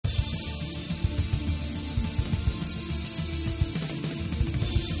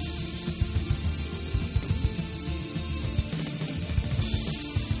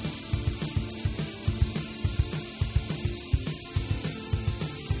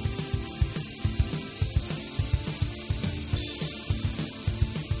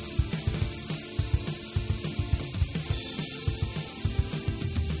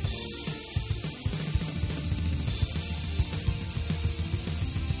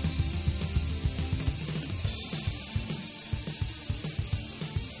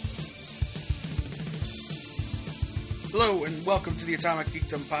Hello and welcome to the Atomic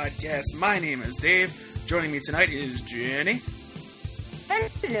Geekdom Podcast. My name is Dave. Joining me tonight is Jenny.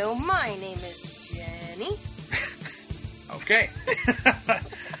 Hello, my name is Jenny. Okay.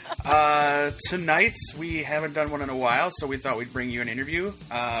 Tonight, we haven't done one in a while, so we thought we'd bring you an interview.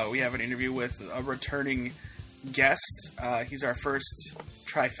 We have an interview with a returning guest. He's our first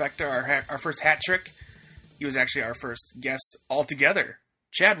trifecta, our first hat trick. He was actually our first guest altogether.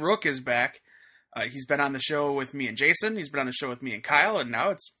 Chad Rook is back. He's been on the show with me and Jason. He's been on the show with me and Kyle, and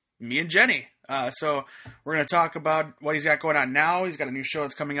now it's me and Jenny. So we're going to talk about what he's got going on now. He's got a new show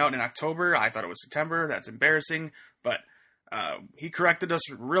that's coming out in October. I thought it was September. That's embarrassing, but he corrected us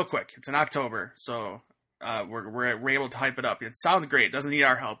real quick. It's in October, so we're able to hype it up. It sounds great. It doesn't need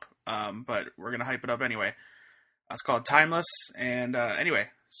our help, but we're going to hype it up anyway. It's called Timeless, and anyway,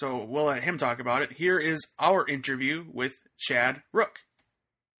 so we'll let him talk about it. Here is our interview with Chad Rook.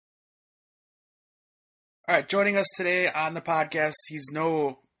 All right, joining us today on the podcast, he's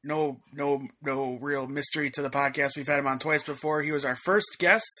no real mystery to the podcast. We've had him on twice before. He was our first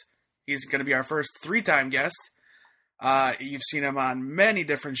guest. He's going to be our first 3-time guest. You've seen him on many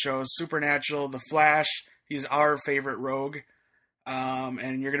different shows, Supernatural, The Flash. He's our favorite rogue.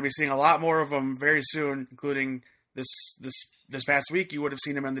 And you're going to be seeing a lot more of him very soon, including this past week. You would have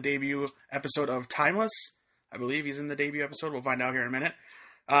seen him in the debut episode of Timeless. I believe he's in the debut episode. We'll find out here in a minute.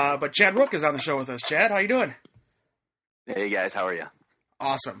 But Chad Rook is on the show with us. Chad, how you doing? Hey guys, how are you?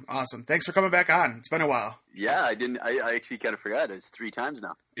 Awesome. Thanks for coming back on. It's been a while. Yeah, I actually kind of forgot. It's 3 times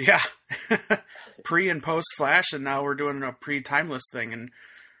now. Yeah. Pre and post Flash, and now we're doing a pre-Timeless thing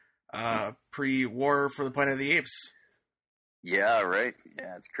and pre-War for the Planet of the Apes. Yeah, right.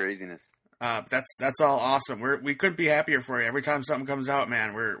 Yeah, it's craziness. That's all awesome. We couldn't be happier for you. Every time something comes out,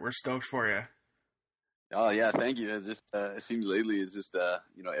 man, we're stoked for you. Oh yeah, thank you. It just it seems lately it's just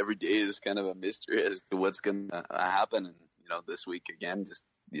every day is kind of a mystery as to what's going to happen, and this week again, just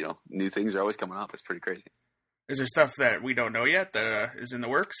new things are always coming up. It's pretty crazy. Is there stuff that we don't know yet that is in the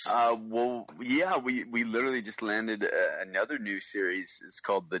works? Well, yeah, we literally just landed another new series. It's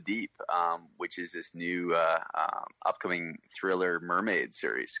called The Deep, which is this new upcoming thriller mermaid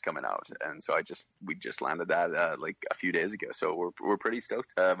series coming out, and so we just landed that like a few days ago. So we're pretty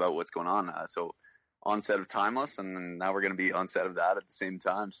stoked about what's going on. So. On set of Timeless, and now we're going to be on set of that at the same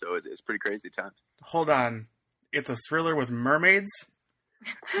time. So it's pretty crazy times. Hold on, it's a thriller with mermaids?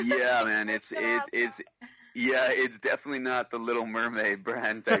 Yeah, man, it's definitely not the Little Mermaid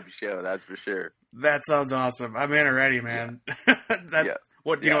brand type show. That's for sure. That sounds awesome. I'm in already, man. Yeah.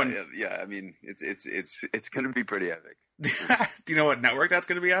 What do you know? Yeah. I mean, it's going to be pretty epic. Do you know what network that's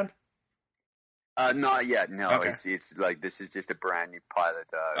going to be on? Not yet. No, okay. It's like this is just a brand new pilot.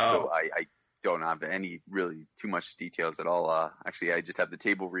 So I don't have any really too much details at all. Actually, I just have the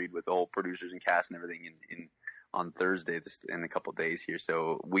table read with the whole producers and cast and everything on Thursday in a couple of days here.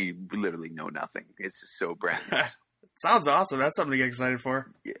 So we literally know nothing. It's just so brand new. Sounds awesome. That's something to get excited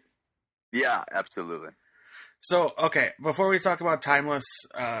for. Yeah, absolutely. So, okay, before we talk about Timeless,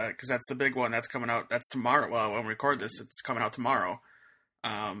 because that's the big one that's coming out. That's tomorrow. Well, when we record this, it's coming out tomorrow.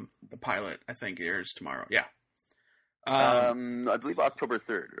 The pilot, I think, airs tomorrow. Yeah. I believe October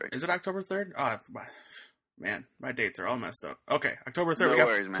 3rd, right? Is it October 3rd? Oh, man, my dates are all messed up. Okay, October 3rd. No we got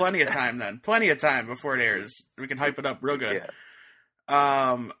worries, man. plenty of time then. Plenty of time before it airs. We can hype it up real good.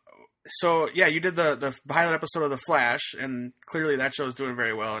 Yeah. So, yeah, you did the pilot episode of The Flash, and clearly that show's doing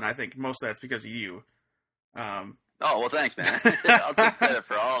very well, and I think most of that's because of you. Oh, well, thanks, man. I'll take credit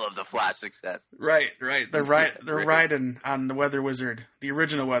for all of the Flash success. Right. They're riding on the Weather Wizard, the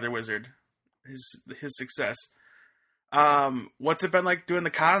original Weather Wizard, his success. What's it been like doing the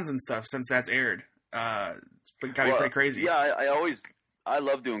cons and stuff since that's aired? It's been kind of pretty crazy. Yeah, I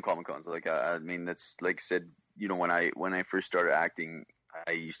love doing Comic Cons. Like, I mean, that's like I said, when I first started acting,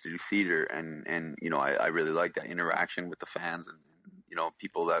 I used to do theater, and I really like that interaction with the fans and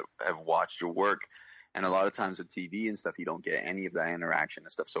people that have watched your work. And a lot of times with TV and stuff, you don't get any of that interaction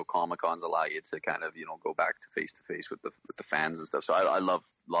and stuff. So Comic Cons allow you to kind of go back to face with the fans and stuff. So I love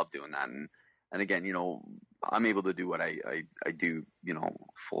doing that. And again, I'm able to do what I do,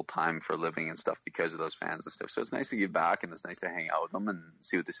 full time for a living and stuff because of those fans and stuff. So it's nice to give back, and it's nice to hang out with them and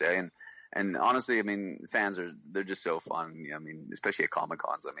see what they say. And honestly, I mean, fans they're just so fun. I mean, especially at Comic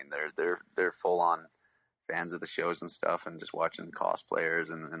Cons. I mean, they're full on fans of the shows and stuff, and just watching cosplayers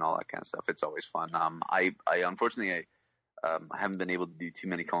and all that kind of stuff. It's always fun. I unfortunately I haven't been able to do too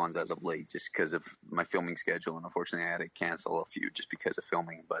many cons as of late just because of my filming schedule, and unfortunately I had to cancel a few just because of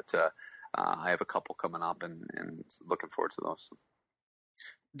filming. But I have a couple coming up, and looking forward to those.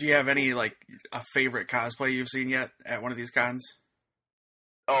 Do you have any, like, a favorite cosplay you've seen yet at one of these cons?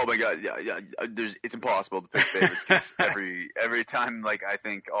 Oh my god, yeah. It's impossible to pick favorites because every time, like, I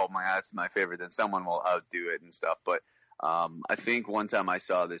think, oh my, that's my favorite, then someone will outdo it and stuff. But I think one time I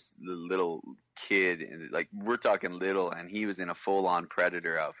saw this little kid, and like we're talking little, and he was in a full-on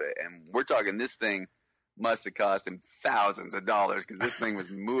Predator outfit, and we're talking this thing must have cost him thousands of dollars because this thing was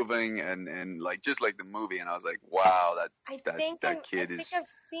moving and like just like the movie, and I was like, wow, that kid is. I think I've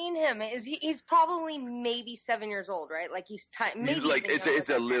seen him. He's probably maybe 7 years old, right? Like he's maybe like it's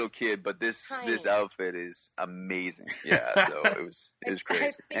a little kid, but this outfit is amazing. Yeah, so it was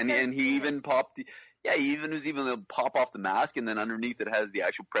crazy, and he even popped. He was able to pop off the mask, and then underneath it has the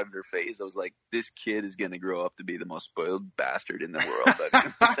actual Predator face. I was like, this kid is going to grow up to be the most spoiled bastard in the world.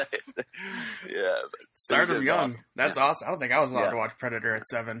 Yeah. Stardom young. Awesome. That's awesome. I don't think I was allowed to watch Predator at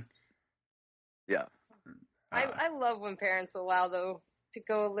 7. Yeah. I love when parents allow, though, to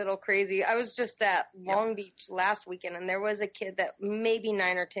go a little crazy. I was just at Long Beach last weekend, and there was a kid that maybe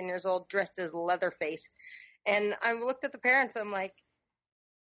 9 or 10 years old dressed as Leatherface. And I looked at the parents, I'm like,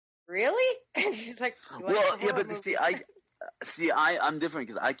 really? And he's like, I'm different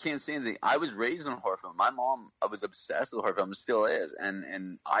because I can't say anything. I was raised in a horror film. My mom, I was obsessed with horror film, still is,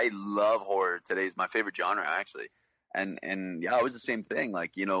 and I love horror. Today's my favorite genre, actually. And yeah, it was the same thing.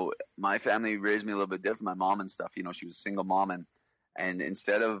 Like, you know, my family raised me a little bit different. My mom and stuff, you know, she was a single mom, and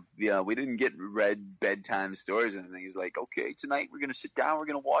instead of, we didn't get read bedtime stories and anything. He's like, okay, tonight we're going to sit down, we're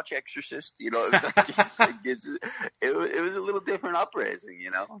going to watch Exorcist. You know, it was a little different uprising, you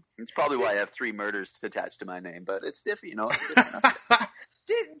know. It's probably why I have 3 murders attached to my name, but it's different, you know. It's different.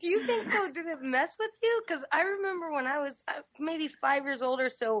 Do you think, though, did it mess with you? Because I remember when I was maybe 5 years old or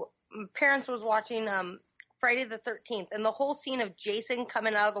so, my parents was watching Friday the 13th, and the whole scene of Jason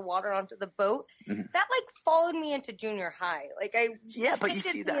coming out of the water onto the boat, that like followed me into junior high. Like but you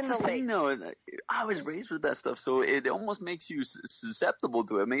see, that's the thing, though. I was raised with that stuff, so it almost makes you susceptible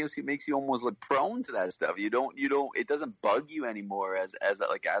to it. It makes you almost like prone to that stuff. You don't. It doesn't bug you anymore as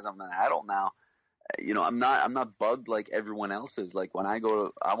I'm an adult now. You know, I'm not bugged like everyone else is. Like when I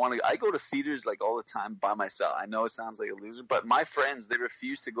go to theaters like all the time by myself. I know it sounds like a loser, but my friends, they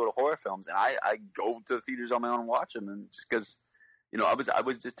refuse to go to horror films, and I go to the theaters on my own and watch them. And just because, you know, I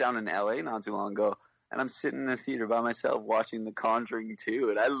was just down in LA not too long ago, and I'm sitting in a theater by myself watching The Conjuring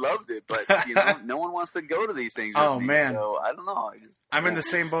 2, and I loved it. But you know, no one wants to go to these things. Oh man, so I don't know. I'm in the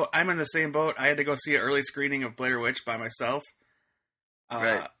same boat. I had to go see an early screening of Blair Witch by myself.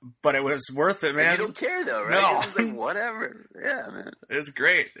 Right. But it was worth it, man. And you don't care though, right? No. It's like, whatever. Yeah, man. It's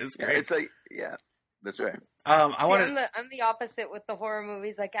great. It's great. It's like, that's right. I'm the opposite with the horror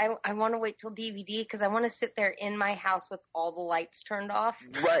movies. Like I want to wait till DVD because I want to sit there in my house with all the lights turned off.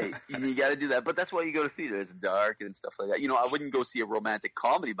 Right. You got to do that. But that's why you go to theater. It's dark and stuff like that. You know, I wouldn't go see a romantic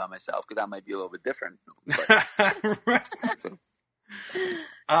comedy by myself because that might be a little bit different. But, right. So.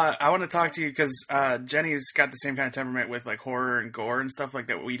 I want to talk to you because Jenny's got the same kind of temperament with like horror and gore and stuff like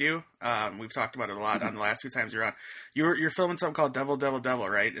that we do. We've talked about it a lot on the last 2 times you're on. You're filming something called Devil, Devil, Devil,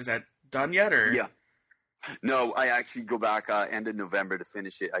 right? Is that done yet? Or yeah. No, I actually go back end of November to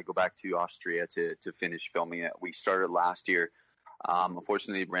finish it. I go back to Austria to finish filming it. We started last year.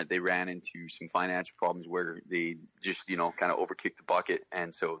 Unfortunately, they ran into some financial problems where they just, you know, kind of overkicked the bucket,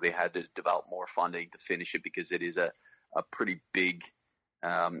 and so they had to develop more funding to finish it because it is a pretty big,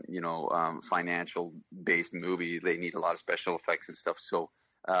 financial based movie. They need a lot of special effects and stuff. So,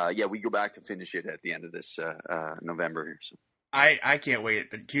 we go back to finish it at the end of this November here. So. I can't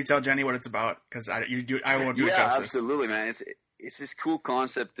wait. Can you tell Jenny what it's about? Because I won't do it justice. Yeah, absolutely, man. It's this cool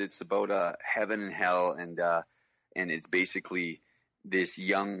concept. It's about heaven and hell, and it's basically this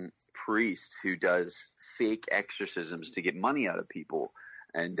young priest who does fake exorcisms to get money out of people.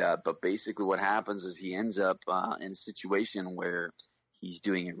 And but basically what happens is he ends up in a situation where he's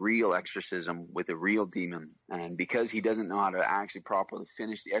doing a real exorcism with a real demon. And because he doesn't know how to actually properly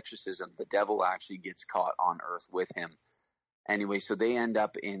finish the exorcism, the devil actually gets caught on earth with him. Anyway, so they end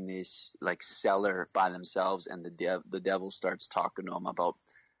up in this like cellar by themselves, and the devil starts talking to them about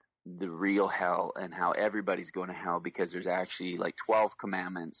the real hell and how everybody's going to hell because there's actually like 12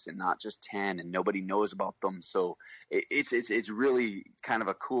 commandments and not just 10, and nobody knows about them. So it's really kind of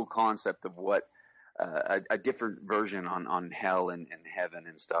a cool concept of what a different version on hell and heaven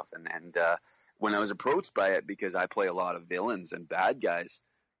and stuff. And when I was approached by it, because I play a lot of villains and bad guys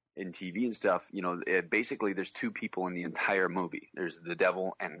in TV and stuff, you know, basically there's 2 people in the entire movie. There's the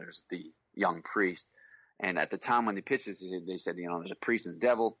devil and there's the young priest. And at the time when they pitched it, they said, you know, there's a priest and a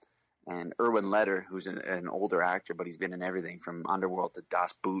devil. And Erwin Leder, who's an older actor, but he's been in everything from Underworld to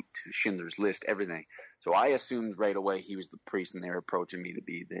Das Boot to Schindler's List, everything. So I assumed right away he was the priest, and they were approaching me to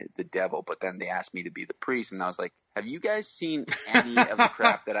be the devil. But then they asked me to be the priest, and I was like, "Have you guys seen any of the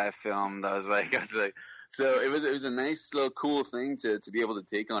crap that I've filmed?" I was like, so it was a nice little cool thing to be able to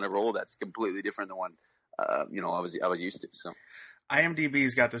take on a role that's completely different than one I was used to. So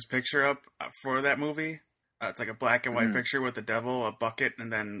IMDb's got this picture up for that movie. It's like a black and white picture with the devil, a bucket,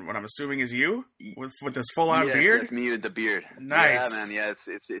 and then what I'm assuming is you with this full on beard. It's me with the beard. Nice, yeah, man. Yeah,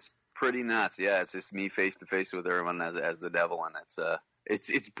 it's pretty nuts. Yeah, it's just me face to face with everyone as the devil, and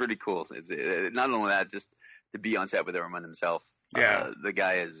it's pretty cool. It's not only that, just to be on set with everyone himself. Yeah, the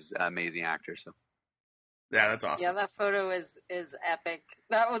guy is an amazing actor. So yeah, that's awesome. Yeah, that photo is epic.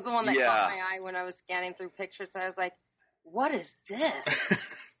 That was the one that caught my eye when I was scanning through pictures. I was like, what is this?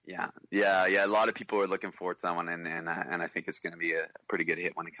 Yeah. A lot of people are looking forward to that one, and I think it's going to be a pretty good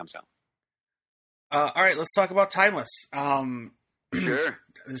hit when it comes out. All right, let's talk about Timeless. Sure.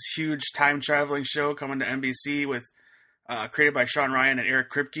 This huge time traveling show coming to NBC with created by Sean Ryan and Eric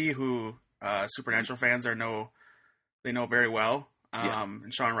Kripke, who Supernatural fans know very well.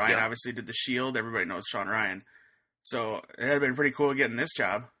 And Sean Ryan obviously did The Shield. Everybody knows Sean Ryan. So it had been pretty cool getting this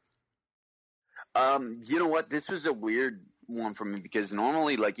job. You know what? This was a weird one for me because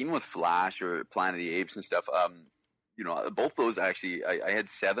normally, like even with Flash or Planet of the Apes and stuff, both those actually, I had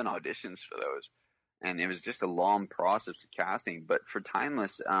 7 auditions for those, and it was just a long process of casting. But for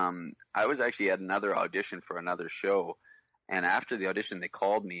Timeless, I was actually at another audition for another show, and after the audition, they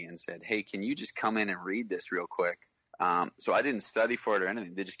called me and said, "Hey, can you just come in and read this real quick?" So I didn't study for it or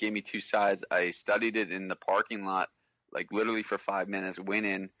anything. They just gave me 2 sides. I studied it in the parking lot, like literally for 5 minutes, went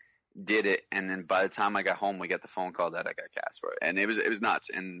in, did it, and then by the time I got home, we got the phone call that I got cast for it, and it was nuts,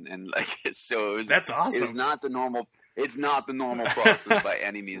 and like so it was. That's awesome. It's not the normal process by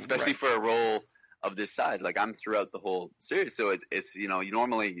any means, especially for a role of this size. Like I'm throughout the whole series, so it's you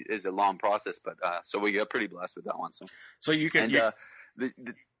normally is a long process, but so we got pretty blessed with that one. So you can.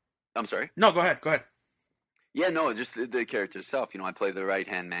 I'm sorry. No, go ahead. Yeah, no, just the character itself. I play the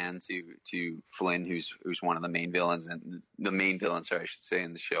right-hand man to Flynn, who's one of the main villains, and the main villain, sorry, I should say,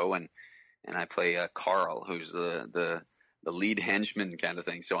 in the show, and I play Carl, who's the lead henchman kind of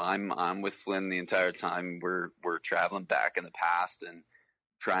thing. So I'm with Flynn the entire time. We're traveling back in the past and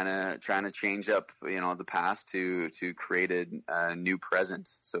trying to change up the past to create a new present,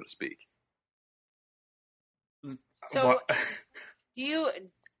 so to speak. So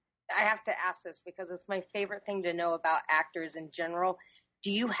I have to ask this because it's my favorite thing to know about actors in general.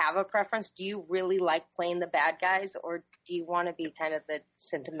 Do you have a preference? Do you really like playing the bad guys, or do you want to be kind of the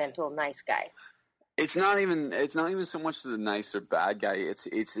sentimental nice guy? It's not even so much the nice or bad guy.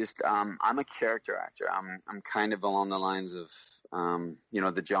 It's just I'm a character actor. I'm kind of along the lines of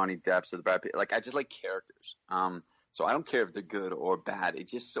the Johnny Depps or the Brad Pitt. Like I just like characters. So I don't care if they're good or bad. It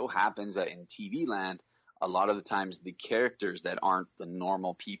just so happens that in TV land, a lot of the times the characters that aren't the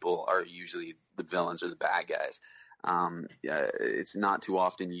normal people are usually the villains or the bad guys. It's not too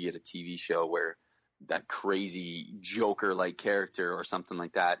often you get a TV show where that crazy Joker-like character or something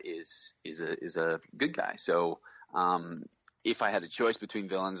like that is a good guy. So if I had a choice between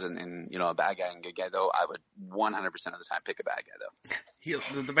villains and a bad guy and good guy, though, I would 100% of the time pick a bad guy,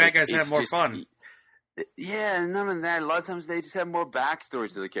 though. The bad guys have more fun. Yeah, none of that. A lot of times they just have more backstory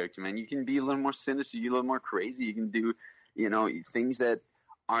to the character, man. You can be a little more sinister, you a little more crazy. You can do, things that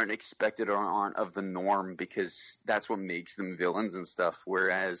aren't expected or aren't of the norm because that's what makes them villains and stuff.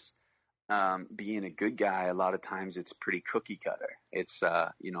 Whereas being a good guy, a lot of times it's pretty cookie cutter. It's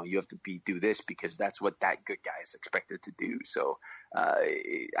you have to do this because that's what that good guy is expected to do. So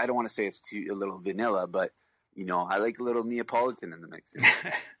I don't want to say it's a little vanilla, but I like a little Neapolitan in the mix.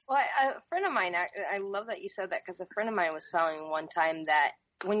 Well, a friend of mine, I love that you said that because a friend of mine was telling me one time that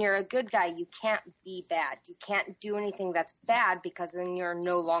when you're a good guy, you can't be bad. You can't do anything that's bad because then you're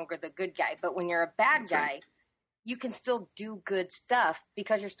no longer the good guy. But when you're a bad guy, you can still do good stuff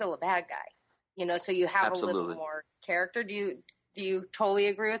because you're still a bad guy. So you have Absolutely. A little more character. Do you totally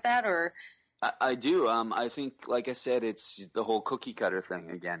agree with that, or? I do. I think, like I said, it's the whole cookie cutter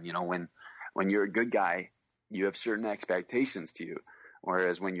thing again. When you're a good guy, you have certain expectations to you.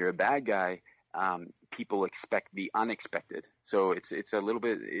 Whereas when you're a bad guy, people expect the unexpected. So it's a little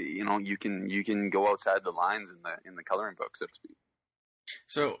bit, you can go outside the lines in the coloring book, so to speak.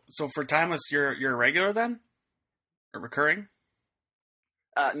 So for Timeless, you're a regular then, or recurring?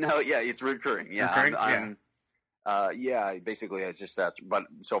 No, yeah, it's recurring. Yeah, recurring? Basically it's just that. But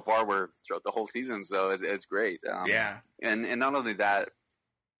so far we're throughout the whole season, so it's great. And not only that,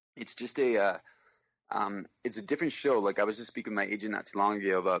 it's just it's a different show. Like I was just speaking to my agent not too long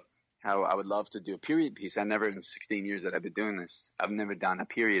ago about how I would love to do a period piece. I never, in 16 years that I've been doing this, I've never done a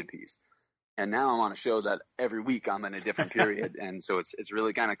period piece. And now I'm on a show that every week I'm in a different period. And so it's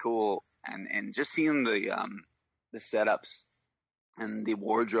really kind of cool. And just seeing the setups and the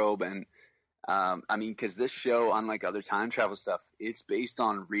wardrobe and, I mean, cause this show, unlike other time travel stuff, it's based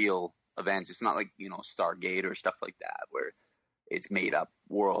on real events. It's not like, you know, Stargate or stuff like that where it's made up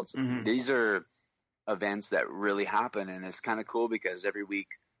worlds. Mm-hmm. These are events that really happen. And it's kind of cool because every week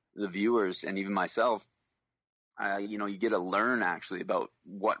the viewers and even myself, you know, you get to learn actually about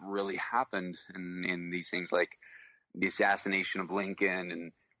what really happened in these things like the assassination of Lincoln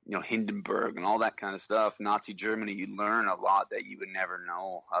and, you know, Hindenburg and all that kind of stuff. Nazi Germany, you learn a lot that you would never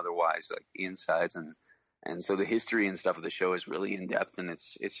know otherwise, like the insides. And so the history and stuff of the show is really in depth. And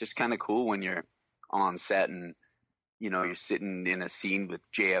it's just kind of cool when you're on set and, you know, you're sitting in a scene with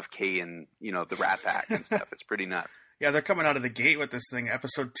JFK and, you know, the Rat Pack and stuff. It's pretty nuts. Yeah, they're coming out of the gate with this thing.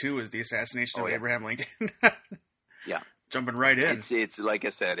 Episode 2 is the assassination of Abraham Lincoln. Yeah. Jumping right in. It's like I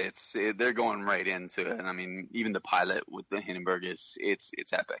said, they're going right into it. And I mean, even the pilot with the Hindenburg it's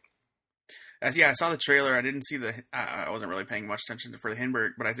epic. Yeah, I saw the trailer. I didn't see I wasn't really paying much attention for the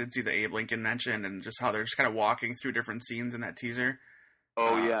Hindenburg, but I did see the Abe Lincoln mentioned and just how they're just kind of walking through different scenes in that teaser.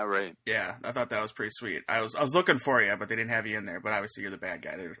 Oh yeah, right. Yeah, I thought that was pretty sweet. I was looking for you, but they didn't have you in there. But obviously, you're the bad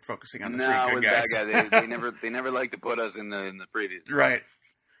guy. They're focusing on the three good guys. Bad guy. They never like to put us in the previous. Right.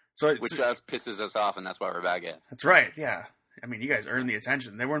 So which just pisses us off, and that's why we're bad guys. That's right. Yeah. I mean, you guys earn the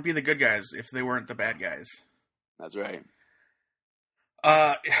attention. They wouldn't be the good guys if they weren't the bad guys. That's right.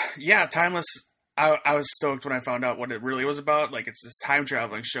 Yeah, Timeless. I was stoked when I found out what it really was about. Like, it's this time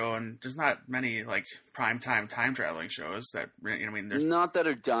traveling show, and there's not many like primetime time traveling shows that, you know, I mean, there's not that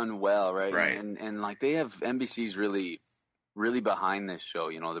are done well, right? Right. And like they have NBC's really behind this show.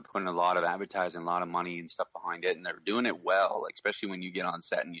 You know, they're putting a lot of advertising, a lot of money and stuff behind it, and they're doing it well. Like, especially when you get on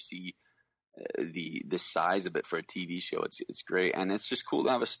set and you see the size of it for a TV show. It's great, and it's just cool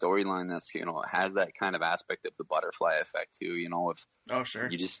to have a storyline that's, you know, has that kind of aspect of the butterfly effect too. You know, sure,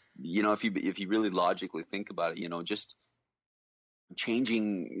 you just, you know, if you really logically think about it, you know, just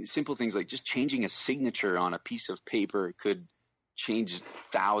changing simple things like just changing a signature on a piece of paper could change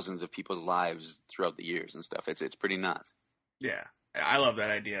thousands of people's lives throughout the years and stuff. It's pretty nuts. Yeah. I love that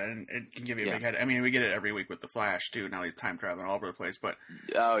idea, and it can give you a big head. I mean, we get it every week with The Flash too. Now he's time traveling all over the place, but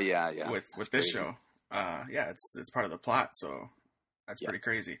with this show, it's part of the plot, so that's pretty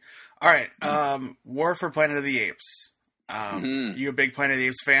crazy. All right, War for Planet of the Apes. You a big Planet of the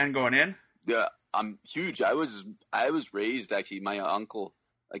Apes fan going in? Yeah, I'm huge. I was raised, actually. My uncle,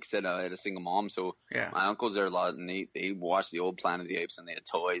 like I said, I had a single mom, so my uncles are a lot, and they watched the old Planet of the Apes, and they had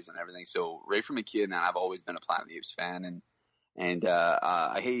toys and everything. So right from a kid, now I've always been a Planet of the Apes fan, and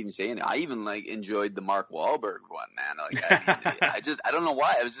I hate even saying it. I even like enjoyed the Mark Wahlberg one, man. Like, I don't know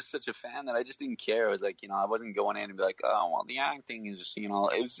why. I was just such a fan that I just didn't care. I was like, you know, I wasn't going in and be like, oh, well, the acting is just, you know,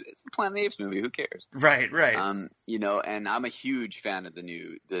 it's a Planet of the Apes movie. Who cares? Right. You know, and I'm a huge fan of the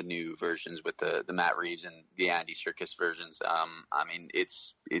new versions with the Matt Reeves and the Andy Serkis versions. I mean,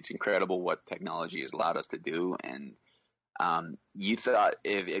 it's incredible what technology has allowed us to do, and you thought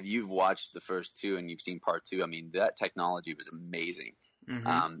if you've watched the first two and you've seen part two, I mean, that technology was amazing.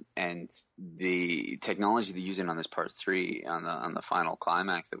 Mm-hmm. And the technology they're using on this part three, on the final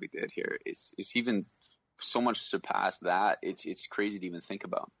climax that we did here, is even so much surpassed that. It's crazy to even think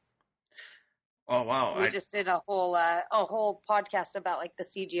about. Oh wow! We just did a whole podcast about like the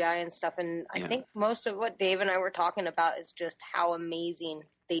CGI and stuff, and I think most of what Dave and I were talking about is just how amazing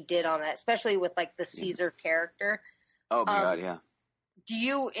they did on that, especially with like the Caesar character. Oh my God, yeah. Do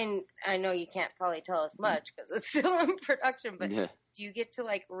you, I know you can't probably tell us much because it's still in production, but do you get to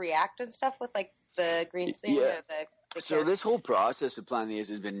like react and stuff with like the green screen? Yeah. Or the so this whole process of Planet of the Apes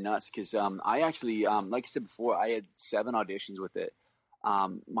has been nuts because I actually, like I said before, I had 7 auditions with it.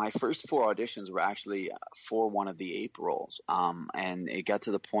 My first 4 auditions were actually for one of the ape roles. And it got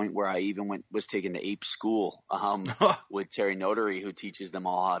to the point where I even was taking the ape school with Terry Notary, who teaches them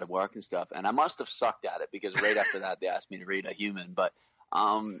all how to work and stuff. And I must have sucked at it because right after that they asked me to read a human. But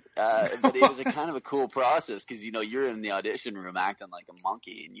it was a kind of a cool process because, you know, you're in the audition room acting like a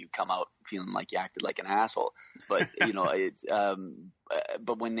monkey and you come out feeling like you acted like an asshole. But, you know, it's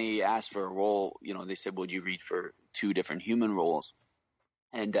but when they asked for a role, you know, they said, would you read for 2 different human roles?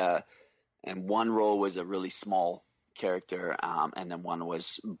 And one role was a really small character, and then one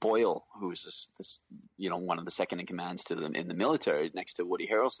was Boyle, who was this you know, one of the second in commands to them in the military next to Woody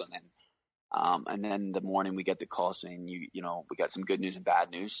Harrelson. And then the morning we get the call saying you know, we got some good news and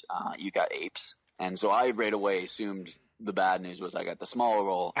bad news. You got apes, and so I right away assumed the bad news was I got the small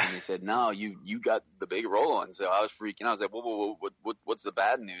role, and they said, no, you got the big role. And so I was freaking out. I was like, whoa, what's the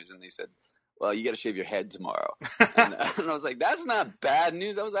bad news? And they said, well, you got to shave your head tomorrow. And I was like, that's not bad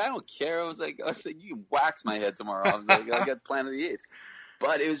news. I don't care. I was like, you can wax my head tomorrow. I was like, I got Planet of the Apes.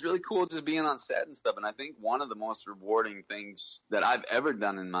 But it was really cool just being on set and stuff. And I think one of the most rewarding things that I've ever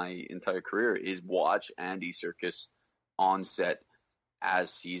done in my entire career is watch Andy Serkis on set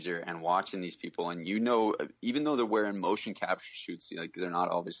as Caesar and watching these people. And, even though they're wearing motion capture suits, like they're not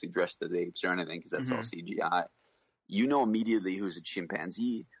obviously dressed as apes or anything because that's all CGI, immediately who's a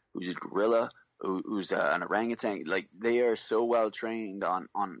chimpanzee, who's a gorilla, who's an orangutan. Like, they are so well trained on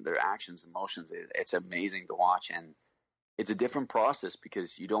their actions and motions. It's amazing to watch. And it's a different process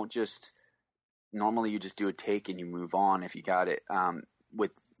because you don't just normally you just do a take and you move on if you got it.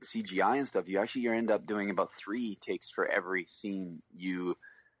 With CGI and stuff, you end up doing about 3 takes for every scene. You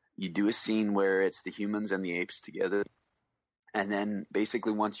do a scene where it's the humans and the apes together, and then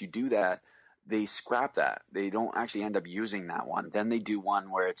basically once you do that, they scrap that. They don't actually end up using that one. Then they do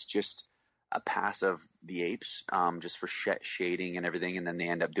one where it's just a pass of the apes, just for shading and everything, and then they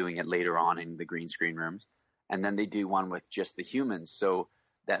end up doing it later on in the green screen rooms. And then they do one with just the humans. So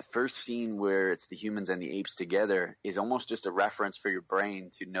that first scene where it's the humans and the apes together is almost just a reference for your brain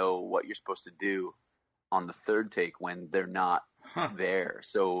to know what you're supposed to do on the third take when they're not there.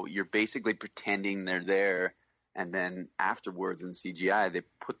 So you're basically pretending they're there. And then afterwards in CGI, they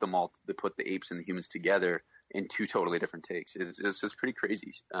put the apes and the humans together in 2 totally different takes. It's just pretty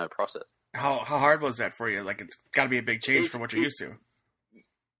crazy process. How hard was that for you? Like, it's got to be a big change from what you're used to.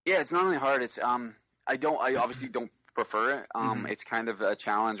 Yeah, it's not only hard. It's I obviously don't prefer it. It's kind of a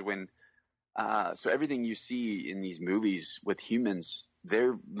challenge when so everything you see in these movies with humans,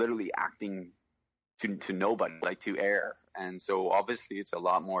 they're literally acting to nobody, like to air. And so obviously it's a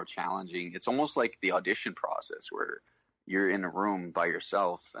lot more challenging. It's almost like the audition process where you're in a room by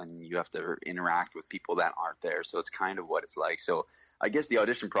yourself and you have to interact with people that aren't there. So it's kind of what it's like. So I guess the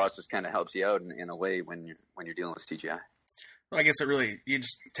audition process kind of helps you out in a way when you're dealing with CGI. Well, I guess you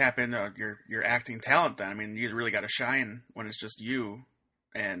just tap into your acting talent then. I mean, you really got to shine when it's just you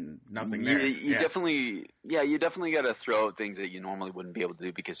and nothing there. You definitely got to throw out things that you normally wouldn't be able to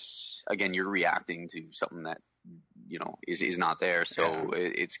do because, again, you're reacting to something that, is not there. So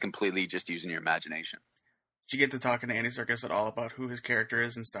it's completely just using your imagination. Did you get to talking to Andy Serkis at all about who his character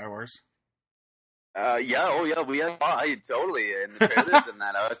is in Star Wars? I totally in the trailers and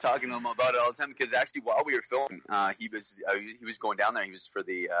that. I was talking to him about it all the time because actually while we were filming, he was going down there. He was for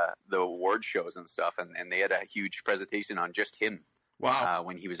the award shows and stuff, and they had a huge presentation on just him. Wow.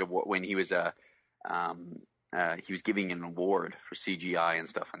 When he was giving an award for CGI and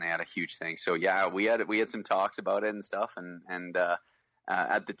stuff, and they had a huge thing. So yeah, we had some talks about it and stuff, and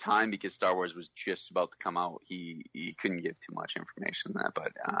at the time, because Star Wars was just about to come out, he couldn't give too much information on that,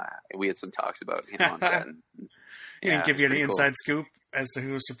 but we had some talks about him on set. He didn't give you any inside scoop as to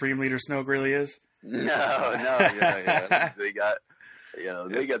who Supreme Leader Snoke really is? No, yeah. They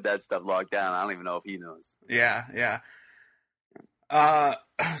got that stuff locked down. I don't even know if he knows. Yeah.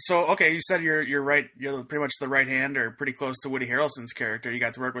 So okay, you said you're right. You're pretty much the right hand, or pretty close to Woody Harrelson's character. You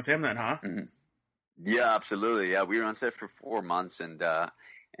got to work with him then, huh? Mm-hmm. Yeah, absolutely. Yeah, we were on set for 4 months, and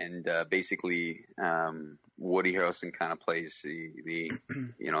basically, Woody Harrelson kind of plays the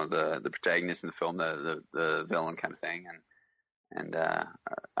protagonist in the film, the villain kind of thing, and the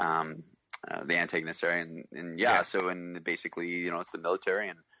antagonist, sorry, and so basically, it's the military,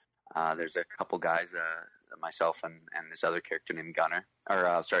 and there's a couple guys, myself and this other character named Gunner,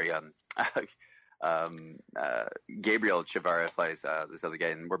 Gabriel Chavarria plays this other guy,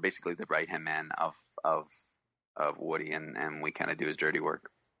 and we're basically the right hand man of Woody, and we kind of do his dirty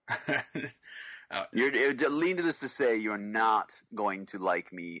work. You're lean to this to say you're not going to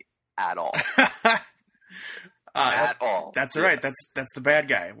like me at all. At all. That's all right. That's the bad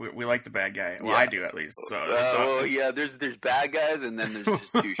guy. We like the bad guy. Well, I do at least. So there's bad guys, and then there's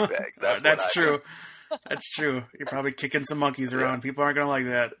just douchebags. That's true. That's true. You're probably kicking some monkeys around. People aren't gonna like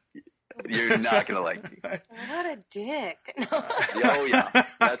that. You're not gonna like me. What a dick. Yeah.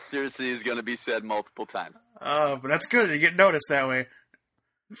 That seriously is gonna be said multiple times. Oh, but that's good. You get noticed that way.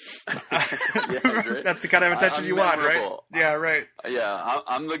 Right. That's the kind of attention you want, right? Yeah, right. Yeah,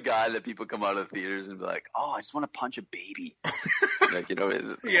 I'm the guy that people come out of the theaters and be like, "Oh, I just want to punch a baby."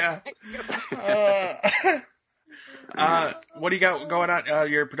 Yeah. What do you got going on?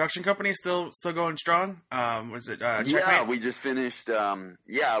 Your production company still going strong? Was it Checkmate? Yeah, we just finished.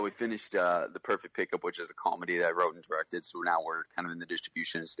 We finished The Perfect Pickup, which is a comedy that I wrote and directed. So now we're kind of in the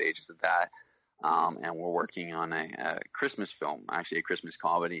distribution stages of that. And we're working on a Christmas film, actually a Christmas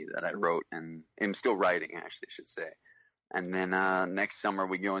comedy that I wrote and am still writing, actually, I should say. And then next summer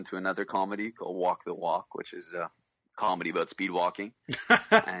we go into another comedy called Walk the Walk, which is a comedy about speed walking.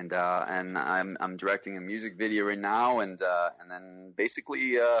 and I'm directing a music video right now, and then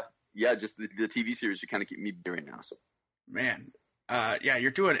basically just the TV series are kind of keep me busy right now. So man,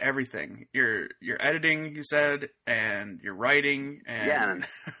 you're doing everything. You're editing, you said, and you're writing, and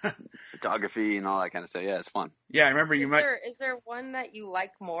photography and all that kind of stuff. Yeah, it's fun. Yeah, I remember Is there one that you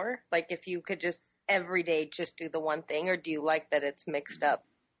like more? Like if you could just every day just do the one thing, or do you like that it's mixed up?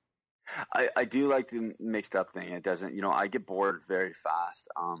 I do like the mixed up thing. It doesn't, I get bored very fast.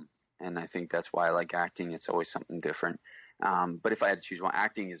 And I think that's why I like acting. It's always something different. But if I had to choose one,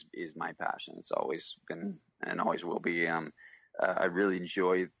 acting is my passion. It's always been and always will be. I really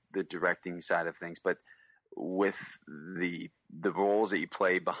enjoy the directing side of things, but with the roles that you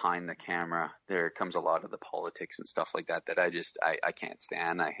play behind the camera, there comes a lot of the politics and stuff like that I can't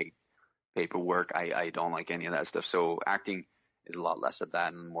stand. I hate paperwork. I don't like any of that stuff. So acting is a lot less of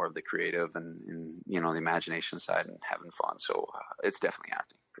that and more of the creative and the imagination side and having fun. So it's definitely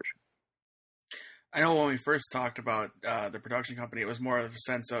acting for sure. I know when we first talked about the production company, it was more of a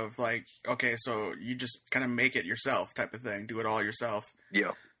sense of like, okay, so you just kind of make it yourself type of thing, do it all yourself.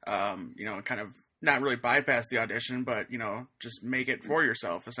 Yeah. Kind of not really bypass the audition, but, just make it for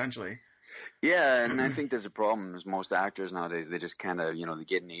yourself essentially. Yeah, and I think there's a problem is most actors nowadays, they just kind of, they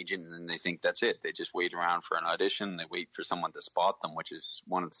get an agent and they think that's it. They just wait around for an audition. They wait for someone to spot them, which is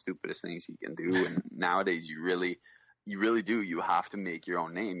one of the stupidest things you can do. And nowadays you really do. You have to make your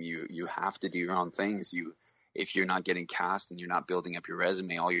own name. You have to do your own things. If you're not getting cast and you're not building up your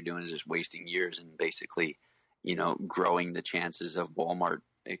resume, all you're doing is just wasting years and basically, growing the chances of Walmart,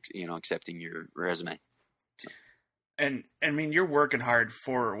 accepting your resume. And I mean, you're working hard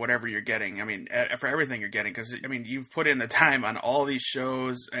for whatever you're getting. I mean, for everything you're getting, because I mean, you've put in the time on all these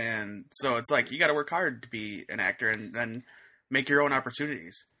shows, and so it's like you got to work hard to be an actor, and then make your own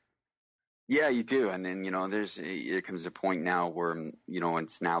opportunities. Yeah, you do, and then there comes a point now where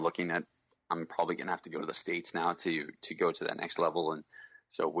it's now looking at I'm probably gonna have to go to the States now to go to that next level, and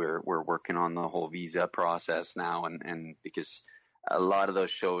so we're working on the whole visa process now, and because a lot of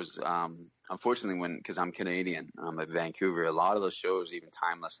those shows, unfortunately, because I'm Canadian, I'm at Vancouver, a lot of those shows, even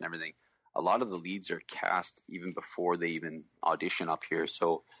Timeless and everything, a lot of the leads are cast even before they even audition up here.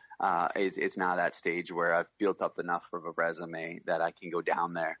 So it's now that stage where I've built up enough of a resume that I can go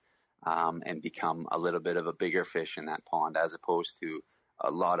down there and become a little bit of a bigger fish in that pond, as opposed to a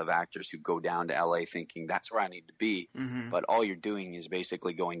lot of actors who go down to LA thinking that's where I need to be. Mm-hmm. But all you're doing is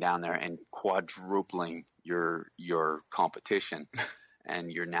basically going down there and quadrupling your competition.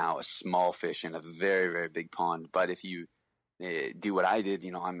 And you're now a small fish in a very, very big pond. But if you do what I did,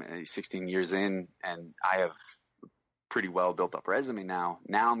 I'm 16 years in and I have a pretty well built up resume now.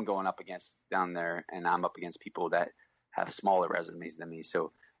 Now I'm going up against down there and I'm up against people that have smaller resumes than me.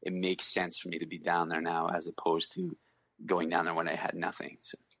 So it makes sense for me to be down there now as opposed to going down there when I had nothing.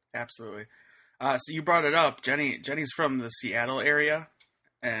 So. Absolutely. So you brought it up. Jenny's from the Seattle area,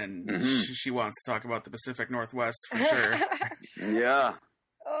 and she wants to talk about the Pacific Northwest for sure. Yeah.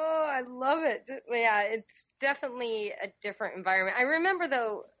 Oh, I love it. Yeah, it's definitely a different environment. I remember,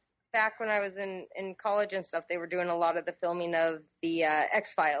 though, back when I was in college and stuff, they were doing a lot of the filming of the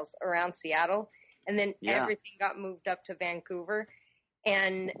X-Files around Seattle, and then everything got moved up to Vancouver.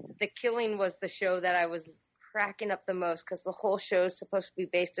 And The Killing was the show that I was cracking up the most because the whole show is supposed to be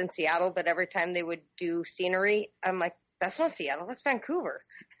based in Seattle, but every time they would do scenery, I'm like, that's not Seattle, that's Vancouver.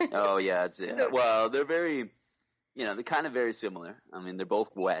 Oh, yeah. Well, they're very, they're kind of very similar. I mean, they're both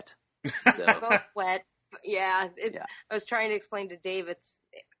wet. So. They're both wet. Yeah, I was trying to explain to Dave,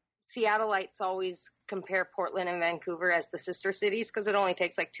 Seattleites always compare Portland and Vancouver as the sister cities because it only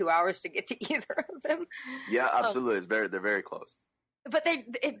takes like 2 hours to get to either of them. Yeah, absolutely. They're very close. But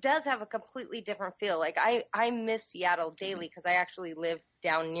it does have a completely different feel. Like I miss Seattle daily because I actually live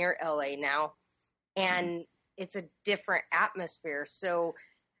down near LA now, and it's a different atmosphere. So,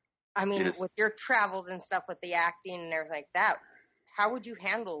 I mean, with your travels and stuff with the acting and everything like that, how would you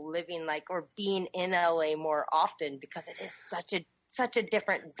handle living or being in LA more often because it is such a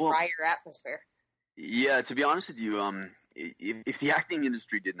different, drier atmosphere? Yeah, to be honest with you, if the acting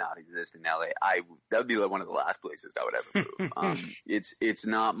industry did not exist in LA, that would be one of the last places I would ever move. It's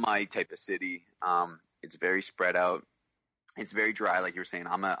not my type of city. It's very spread out. It's very dry, like you were saying.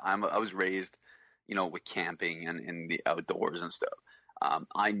 I was raised, with camping and in the outdoors and stuff.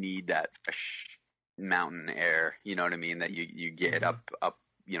 I need that fresh mountain air. You know what I mean? That you get up,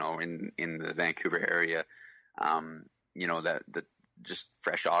 in the Vancouver area. That just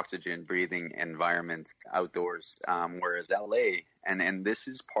fresh oxygen breathing environment outdoors, whereas LA and this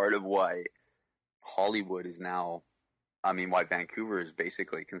is part of why Hollywood is now I mean, why Vancouver is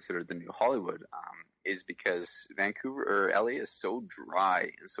basically considered the new Hollywood, is because Vancouver or LA is so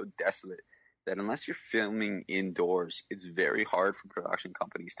dry and so desolate that unless you're filming indoors, it's very hard for production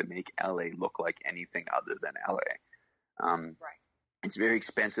companies to make LA look like anything other than LA. Right. It's very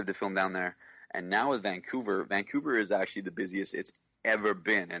expensive to film down there. And now with Vancouver, Vancouver is actually the busiest it's ever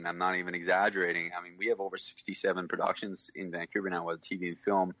been. And I'm not even exaggerating. I mean, we have over 67 productions in Vancouver now with TV and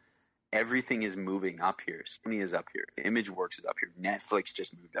film. Everything is moving up here. Sony is up here. ImageWorks is up here. Netflix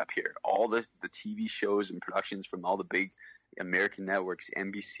just moved up here. All the TV shows and productions from all the big American networks,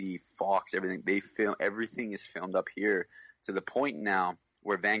 NBC, Fox, everything is filmed up here, to the point now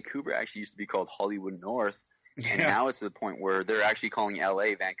where Vancouver actually used to be called Hollywood North. And now it's to the point where they're actually calling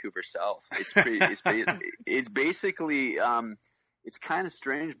LA Vancouver South. It's basically, it's kind of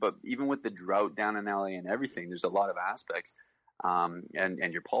strange, but even with the drought down in LA and everything, there's a lot of aspects.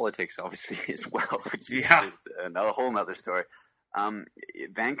 And your politics obviously as well, which is just a whole nother story.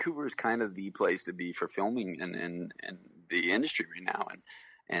 Vancouver is kind of the place to be for filming and the industry right now.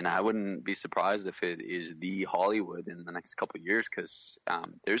 And I wouldn't be surprised if it is the Hollywood in the next couple of years, because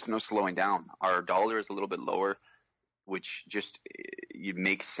there's no slowing down. Our dollar is a little bit lower, which just it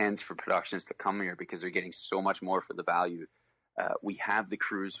makes sense for productions to come here because they're getting so much more for the value. We have the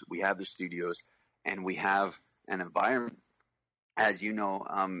crews, we have the studios, and we have an environment, as you know,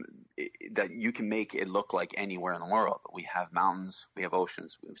 that you can make it look like anywhere in the world. We have mountains, we have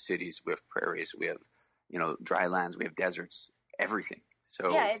oceans, we have cities, we have prairies, we have, dry lands, we have deserts, everything. So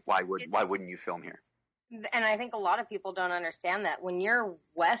why wouldn't you film here? And I think a lot of people don't understand that when you're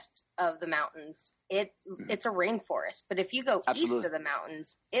west of the mountains, it's a rainforest. But if you go east of the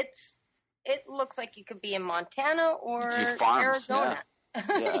mountains, it looks like you could be in Montana or Arizona.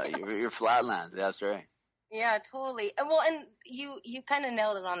 Yeah, you're flatlands. That's right. Yeah, totally. Well, and you kind of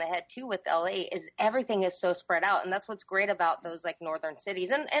nailed it on the head too with LA, is everything is so spread out. And that's what's great about those like northern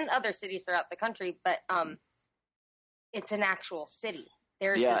cities and other cities throughout the country. But it's an actual city.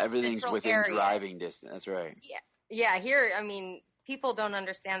 There's everything's within driving distance. That's right. Yeah. Here, I mean, people don't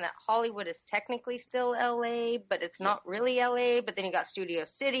understand that Hollywood is technically still LA, but it's not really LA. But then you got Studio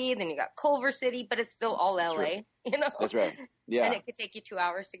City, then you got Culver City, but it's still all LA. Right. That's right. Yeah. And it could take you 2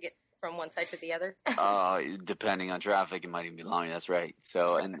 hours to get from one side to the other. Depending on traffic, it might even be longer. That's right.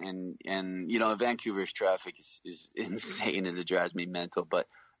 So, and Vancouver's traffic is insane and it drives me mental. But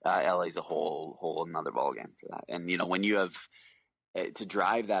LA's a whole another ballgame for that. And when you have to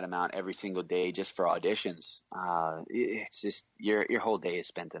drive that amount every single day just for auditions, it's just your whole day is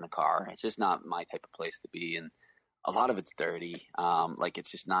spent in a car. It's just not my type of place to be, and a lot of it's dirty.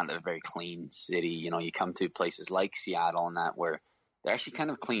 It's just not a very clean city. You come to places like Seattle and that where they're actually kind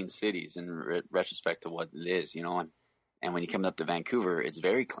of clean cities in retrospect to what it is, and when you come up to Vancouver, it's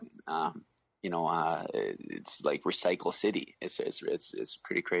very clean. It's like recycle city. It's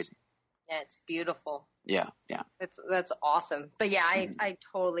pretty crazy. Yeah, it's beautiful. Yeah. That's awesome. But yeah, I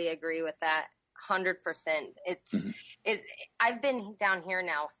totally agree with that. 100%. I've been down here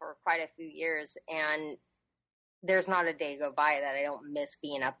now for quite a few years, and there's not a day go by that I don't miss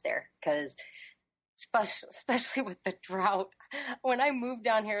being up there, because especially with the drought. When I moved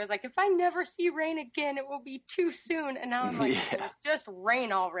down here, I was like, if I never see rain again, it will be too soon. And now I'm like, just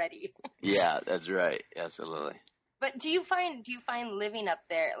rain already. Yeah, that's right. Absolutely. But do you find living up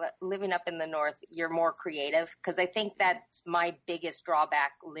in the north, you're more creative? Because I think that's my biggest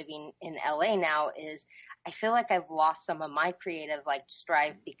drawback living in LA now is I feel like I've lost some of my creative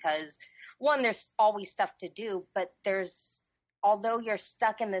strive, because one, there's always stuff to do, but although you're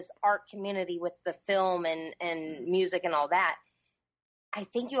stuck in this art community with the film and music and all that, I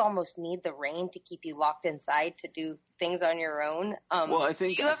think you almost need the rain to keep you locked inside to do things on your own. I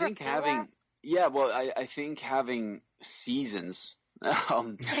think having seasons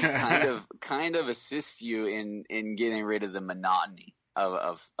kind of assists you in getting rid of the monotony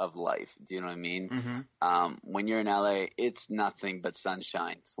of life. Do you know what I mean? Mm-hmm. When you're in LA, it's nothing but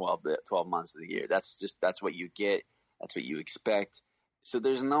sunshine 12 months of the year. That's what you get. That's what you expect. So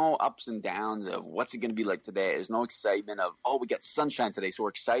there's no ups and downs of what's it going to be like today. There's no excitement of, we got sunshine today, so we're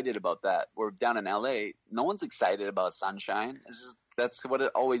excited about that. We're down in LA. No one's excited about sunshine. That's what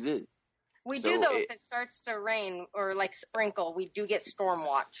it always is. We do, though, if it starts to rain or sprinkle, we do get storm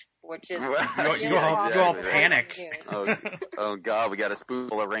watch, which is you all panic. Oh God, we got a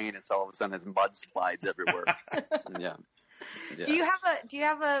spoonful of rain. It's all of a sudden it's mudslides everywhere. Yeah. Do you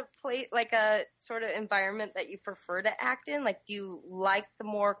have a place, a sort of environment that you prefer to act in? Do you like the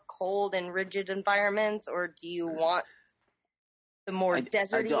more cold and rigid environments, or do you want the more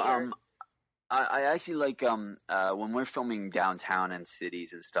deserty? I actually like when we're filming downtown and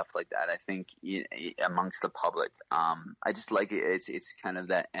cities and stuff like that. I think amongst the public, I just like it. It's kind of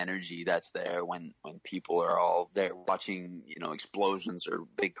that energy that's there when people are all there watching, explosions or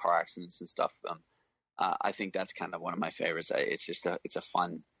big car accidents and stuff. I think that's kind of one of my favorites. It's a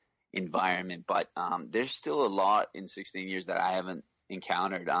fun environment, but there's still a lot in 16 years that I haven't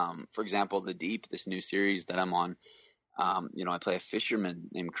encountered. For example, The Deep, this new series that I'm on. I play a fisherman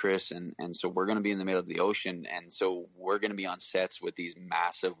named Chris, and so we're going to be in the middle of the ocean, and so we're going to be on sets with these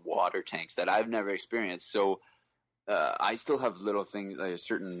massive water tanks that I've never experienced. So I still have little things,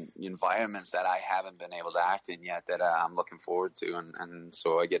 certain environments that I haven't been able to act in yet that I'm looking forward to, and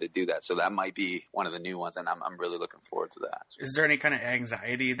so I get to do that. So that might be one of the new ones, and I'm really looking forward to that. Is there any kind of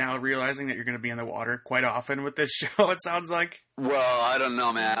anxiety now realizing that you're going to be in the water quite often with this show, it sounds like? Well, I don't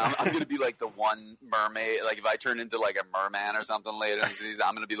know, man. I'm going to be like the one mermaid. Like if I turn into like a merman or something later in the season,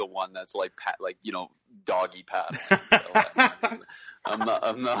 I'm going to be the one that's like doggy paddling. So,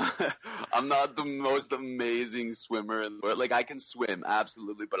 I'm not the most amazing swimmer in the world. Like I can swim,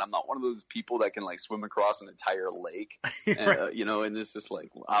 absolutely, but I'm not one of those people that can like swim across an entire lake. Right. And it's just like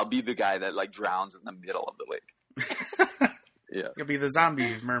I'll be the guy that like drowns in the middle of the lake. Yeah, you'll be the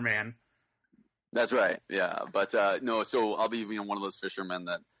zombie merman. That's right. Yeah, but no. So I'll be one of those fishermen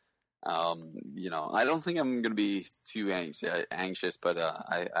that I don't think I'm going to be too anxious, but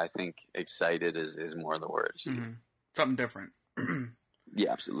I think excited is more the word. Mm-hmm. Something different.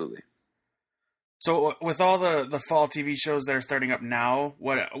 Yeah, absolutely. So with all the fall TV shows that are starting up now,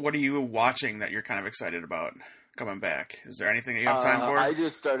 what are you watching that you're kind of excited about coming back? Is there anything that you have time for? I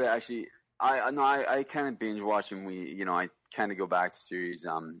just started actually. I kind of binge watching. I kind of go back to series.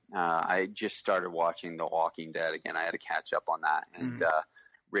 I just started watching The Walking Dead again. I had to catch up on that, and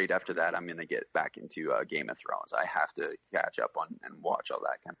right after that, I'm gonna get back into Game of Thrones. I have to catch up on and watch all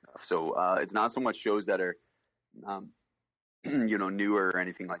that kind of stuff. So it's not so much shows that are newer or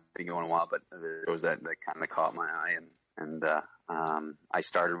anything like been going a while, but the shows that kind of caught my eye, and I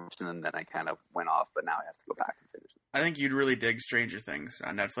started watching them, then I kind of went off, but now I have to go back and finish them. I think you'd really dig Stranger Things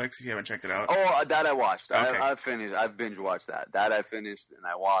on Netflix if you haven't checked it out. Oh, that I watched. Okay. I've finished. I've binge watched that. That I finished and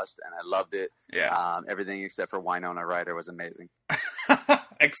I watched and I loved it. Yeah. Everything except for Winona Ryder was amazing.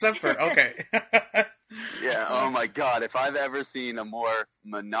 Except for, okay. Yeah. Oh my God. If I've ever seen a more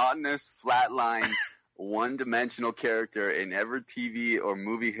monotonous, flatline, one-dimensional character in ever TV or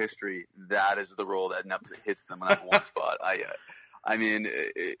movie history, that is the role that hits them at one spot. I mean,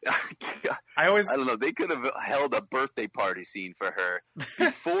 I don't know. They could have held a birthday party scene for her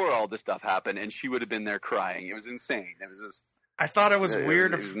before all this stuff happened, and she would have been there crying. It was insane. It was just. I thought it was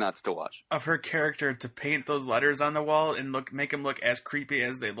weird. It was nuts to watch. Of her character to paint those letters on the wall and make them look as creepy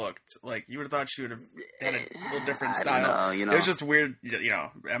as they looked. Like you would have thought she would have had a little different style. I don't know, It was just weird.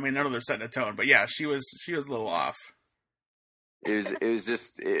 I mean, none of them setting a tone, but yeah, she was a little off. It was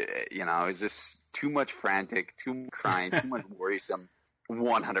just too much frantic, too much crying, too much worrisome.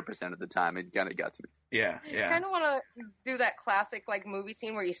 100% of the time, it kind of got to me. Yeah. I kind of want to do that classic like movie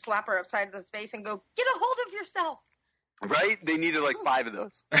scene where you slap her upside the face and go, "Get a hold of yourself." Right? They needed like 5 of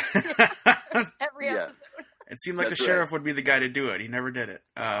those. Every episode. It seemed like the sheriff would be the guy to do it. He never did it.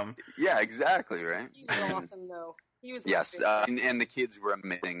 Yeah, exactly. Right. He was awesome, though. He was. Yes, and the kids were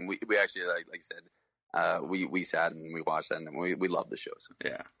amazing. We actually, like I said, we sat and we watched that, and we loved the show. So.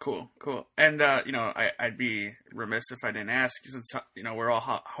 Yeah, cool. And I'd be remiss if I didn't ask, since we're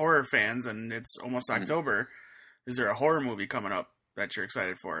all horror fans and it's almost October. Is there a horror movie coming up that you're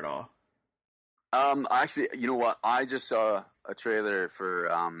excited for at all? Actually, you know what? I just saw a trailer for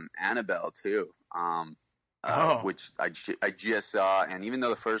Annabelle too. Which I just saw, and even though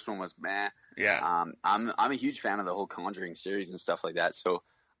the first one was meh, yeah. I'm a huge fan of the whole Conjuring series and stuff like that. So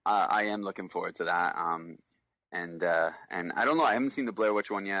I am looking forward to that. And I don't know. I haven't seen the Blair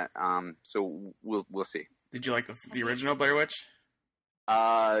Witch one yet. So we'll see. Did you like the original Blair Witch?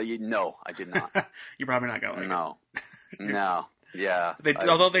 No, I did not. You're probably not gonna like it. No. Yeah.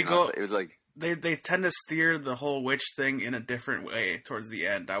 It was like. They tend to steer the whole witch thing in a different way towards the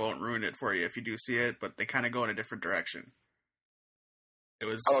end. I won't ruin it for you if you do see it, but they kind of go in a different direction. It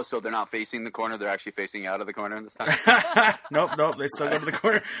was. Oh, so they're not facing the corner; they're actually facing out of the corner this time. Nope. They still go to the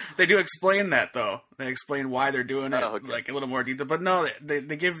corner. They do explain that though. They explain why they're doing it, like a little more detail. But no, they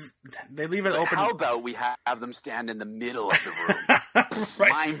leave it open. How about we have them stand in the middle of the room?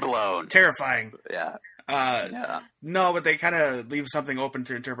 Right. Mind blown. Terrifying. Yeah. No, but they kind of leave something open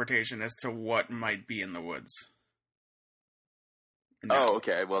to interpretation as to what might be in the woods. No. Oh,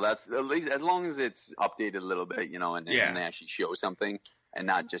 okay. Well, that's at least as long as it's updated a little bit, and they actually show something. and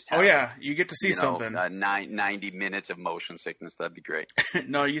not just Oh have, yeah, you get to see something. 90 minutes of motion sickness. That'd be great.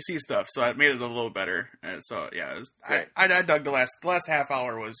 No, you see stuff, so it made it a little better. So yeah, Great. I dug the last half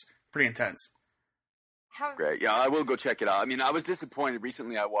hour was pretty intense. Great. Yeah, I will go check it out. I mean, I was disappointed.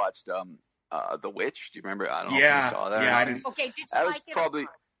 Recently, I watched The Witch. Do you remember? I don't know if you saw that. Yeah, I didn't. Okay, did you That like was it? probably...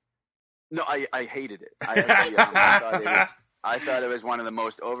 No, I hated it. I thought it was one of the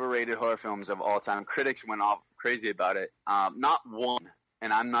most overrated horror films of all time. Critics went all crazy about it. Not one,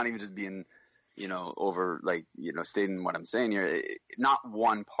 and I'm not even just being, stating what I'm saying here. Not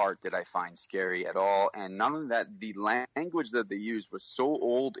one part did I find scary at all. And not only that, the language that they used was so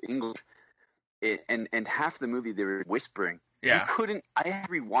old English. And half the movie they were whispering. Yeah. I had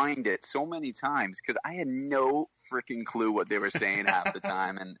to rewind it so many times because I had no freaking clue what they were saying half the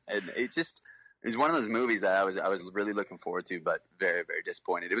time. And it was one of those movies that I was really looking forward to, but very, very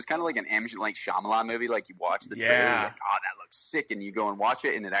disappointed. It was kind of like an M. Night Shyamalan movie. Like you watch the trailer, you're like, oh, that looks sick. And you go and watch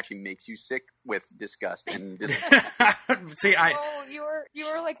it and it actually makes you sick with disgust. And See, Oh, you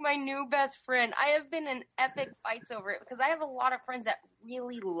were like my new best friend. I have been in epic fights over it because I have a lot of friends that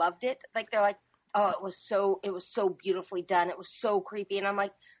really loved it. Like they're like, oh, it was so beautifully done. It was so creepy. And I'm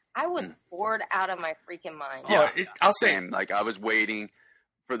like, I was bored out of my freaking mind. Yeah, I'll say, like I was waiting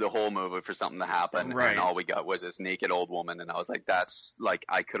for the whole movie for something to happen, right. And all we got was this naked old woman, and I was like, that's like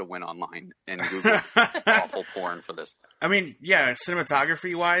I could have went online and Googled awful porn for this. I mean, yeah,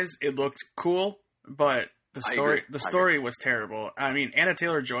 cinematography wise, it looked cool, but the story was terrible. I mean, Anna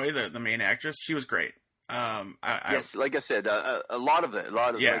Taylor-Joy, the main actress, she was great. Yes, like I said, a lot of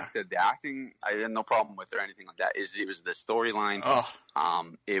yeah. like I said, the acting, I had no problem with or anything like that. It was the storyline. Oh.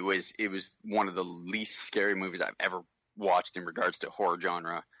 It was one of the least scary movies I've ever watched in regards to horror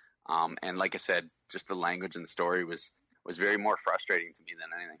genre. And like I said, just the language and the story was very more frustrating to me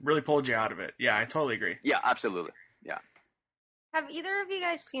than anything. Really pulled you out of it. Yeah, I totally agree. Yeah, absolutely. Yeah. Have either of you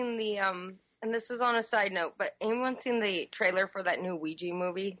guys seen the and this is on a side note, but anyone seen the trailer for that new Ouija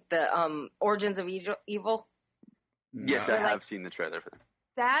movie, the Origins of Evil? No. Yes, I have seen the trailer for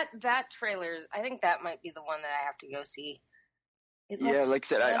that. That trailer, I think that might be the one that I have to go see. Yeah, like I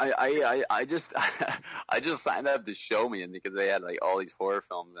said, I just I just signed up to show me it because they had like all these horror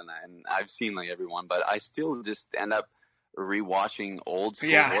films and I've seen like every one, but I still just end up rewatching old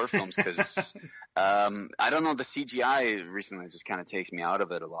school horror films because I don't know, the CGI recently just kind of takes me out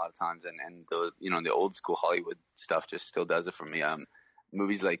of it a lot of times, and the old school Hollywood stuff just still does it for me.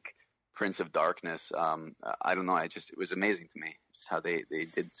 Movies like Prince of Darkness, I don't know, it was amazing to me just how they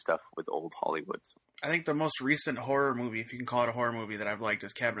did stuff with old Hollywood. I think the most recent horror movie, if you can call it a horror movie, that I've liked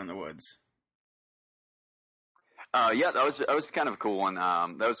is Cabin in the Woods. Yeah, that was kind of a cool one.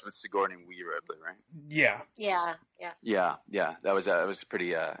 That was with Sigourney Weaver, I believe, right? Yeah. That was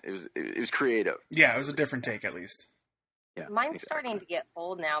pretty. It was creative. Yeah, it was a different take, at least. Yeah, mine's starting to get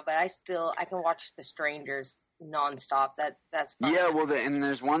old now, but I can watch The Strangers nonstop. That's fun. Yeah, well, and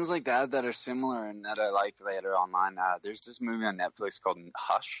there's ones like that are similar and that I like later online. There's this movie on Netflix called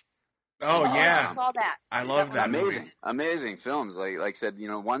Hush. Oh yeah, I saw that. I love that. Amazing films. Like I said,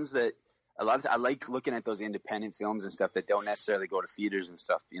 ones that I like looking at those independent films and stuff that don't necessarily go to theaters and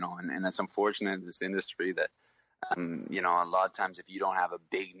stuff. And that's unfortunate in this industry that a lot of times if you don't have a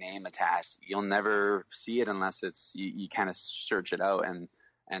big name attached, you'll never see it unless you kind of search it out.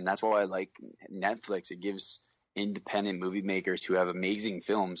 And that's why I like Netflix. It gives independent movie makers who have amazing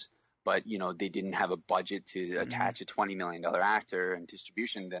films, but they didn't have a budget to attach a $20 million actor and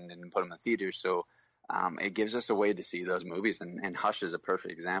distribution, then didn't put them in theaters. So it gives us a way to see those movies, and Hush is a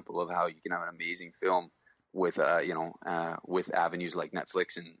perfect example of how you can have an amazing film with with avenues like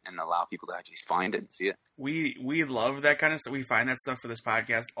Netflix and allow people to actually find it and see it. We love that kind of stuff. We find that stuff for this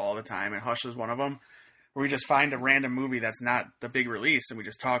podcast all the time, and Hush is one of them. Where we just find a random movie that's not the big release, and we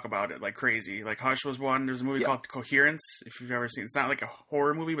just talk about it like crazy. Like Hush was one. There's a movie called Coherence, if you've ever seen. It's not like a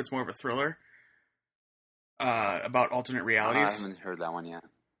horror movie, but it's more of a thriller about alternate realities. I haven't heard that one yet.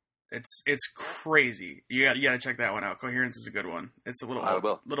 It's crazy. You got to check that one out. Coherence is a good one. It's a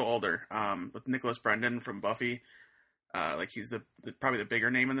little older. With Nicholas Brendan from Buffy. Like he's probably the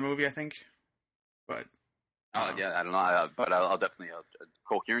bigger name in the movie, I think. But I don't know. But I'll definitely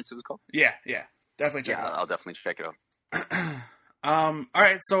Coherence it was called. Yeah. Definitely check it out. I'll definitely check it out. All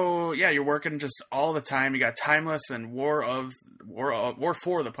right, so yeah, you're working just all the time. You got Timeless and War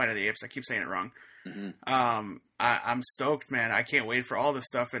for the Planet of the Apes. I keep saying it wrong. Mm-hmm. I'm stoked, man. I can't wait for all this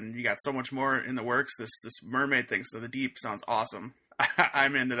stuff, and you got so much more in the works. This mermaid thing, So the Deep, sounds awesome.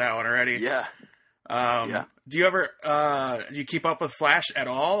 I'm into that one already. Yeah. Do you ever do you keep up with Flash at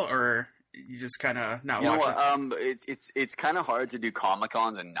all, or you just kind of not You know watch what? It's kind of hard to do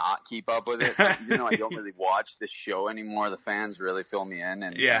Comic-Cons and not keep up with it. So, I don't really watch the show anymore. The fans really fill me in,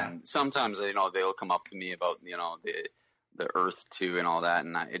 and sometimes they'll come up to me about the Earth 2 and all that,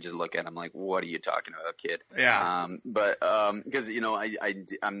 and I just look at them like, "What are you talking about, kid?" Yeah. But because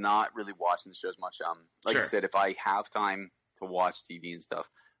I'm not really watching the show as much. Like Sure. I said, if I have time to watch TV and stuff,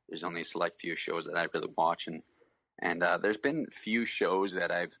 there's only a select few shows that I really watch, and there's been few shows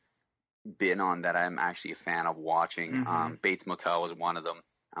that I've been on that I'm actually a fan of watching. Mm-hmm. Bates Motel was one of them.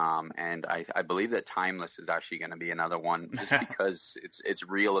 And I believe that Timeless is actually going to be another one, just because it's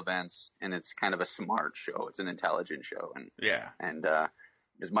real events and it's kind of a smart show. It's an intelligent show, and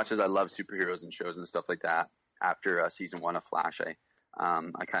as much as I love superheroes and shows and stuff like that, after season 1 of Flash,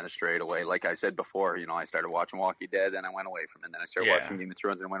 I kind of strayed away. Like I said before, I started watching Walking Dead, and I went away from it. And then I started watching Game of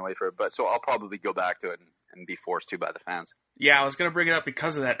Thrones, and went away from it. But so I'll probably go back to it and be forced to by the fans. Yeah, I was gonna bring it up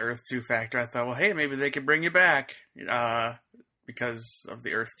because of that Earth 2 factor. I thought, well, hey, maybe they could bring you back. Because of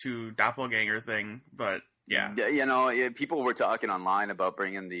the Earth 2 doppelganger thing, but yeah. People were talking online about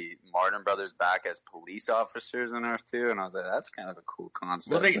bringing the Martin brothers back as police officers in Earth 2, and I was like, that's kind of a cool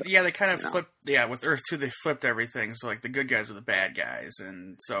concept. Well, they kind of flipped, with Earth 2, they flipped everything, so, like, the good guys were the bad guys,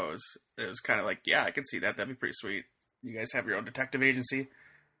 and so it was kind of like, yeah, I could see that, that'd be pretty sweet. You guys have your own detective agency.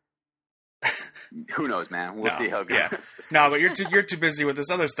 Who knows, man? We'll see how it goes. Yeah. No, but you're too busy with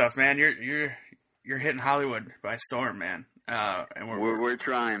this other stuff, man. You're hitting Hollywood by storm, man. And we're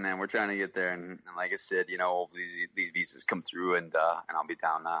trying, man. We're trying to get there, and like I said, hopefully these visas come through, and I'll be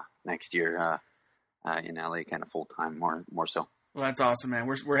down next year in LA, kind of full time, more so. Well, that's awesome, man.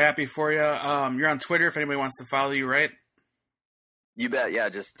 We're happy for you. You're on Twitter if anybody wants to follow you, right? You bet. Yeah,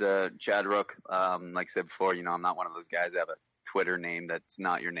 just Chad Rook. Like I said before, I'm not one of those guys that have a Twitter name that's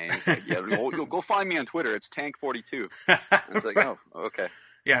not your name. It's like, go find me on Twitter. It's Tank42. It's like, oh, okay.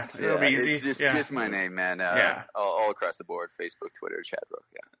 Yeah, it'll be easy. It's just my name, man. All across the board: Facebook, Twitter, Chad Rook.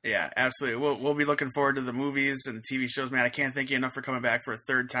 Yeah, absolutely. We'll be looking forward to the movies and the TV shows, man. I can't thank you enough for coming back for a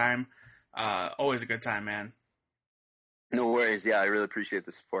third time. Always a good time, man. No worries. Yeah, I really appreciate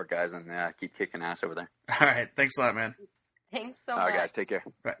the support, guys, and keep kicking ass over there. All right, thanks a lot, man. Thanks so much. All right, guys, take care.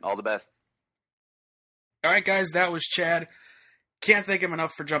 Right. All the best. All right, guys, that was Chad. Can't thank him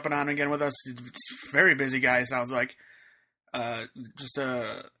enough for jumping on again with us. Very busy guy, sounds like. Just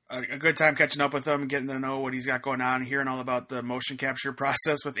a good time catching up with him, getting to know what he's got going on, hearing all about the motion capture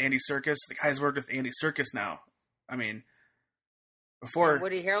process with Andy Serkis. The guy's worked with Andy Serkis now. I mean, before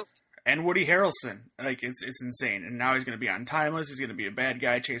Woody Harrelson. And Woody Harrelson. Like, it's insane. And now he's going to be on Timeless. He's going to be a bad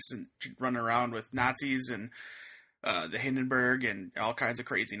guy running around with Nazis and the Hindenburg and all kinds of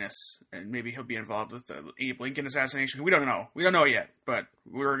craziness. And maybe he'll be involved with the Abe Lincoln assassination. We don't know. We don't know yet, but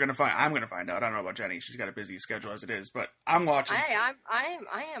I'm going to find out. I don't know about Jenny. She's got a busy schedule as it is, but I'm watching. I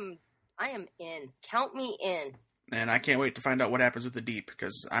am in. Count me in. And I can't wait to find out what happens with the Deep,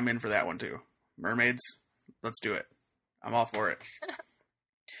 because I'm in for that one too. Mermaids, let's do it. I'm all for it.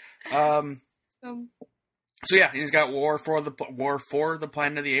 So yeah, he's got War for the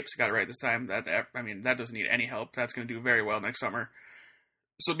Planet of the Apes. Got it right this time. That doesn't need any help. That's going to do very well next summer.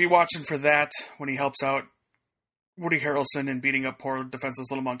 So be watching for that when he helps out Woody Harrelson in beating up poor defenseless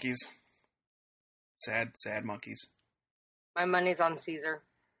little monkeys. Sad monkeys. My money's on Caesar.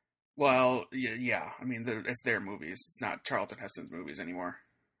 Well, yeah. I mean, it's their movies. It's not Charlton Heston's movies anymore.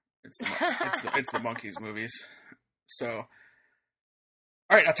 It's the monkeys' movies. So.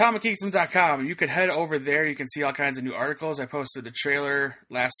 All right, AtomicKingdom.com. You can head over there. You can see all kinds of new articles. I posted a trailer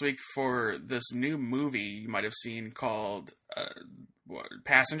last week for this new movie you might have seen called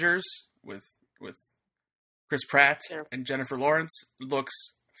Passengers with Chris Pratt and Jennifer Lawrence. Looks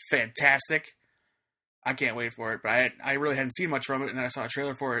fantastic. I can't wait for it. But I really hadn't seen much from it, and then I saw a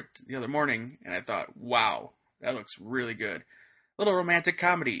trailer for it the other morning, and I thought, wow, that looks really good. A little romantic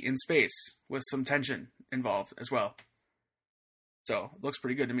comedy in space with some tension involved as well. So, it looks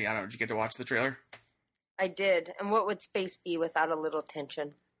pretty good to me. I don't know, did you get to watch the trailer? I did. And what would space be without a little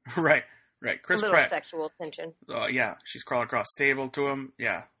tension? Right. Chris Pratt. Sexual tension. Yeah, she's crawling across the table to him.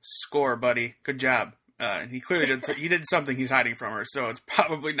 Yeah, score, buddy. Good job. And he clearly did something he's hiding from her, so it's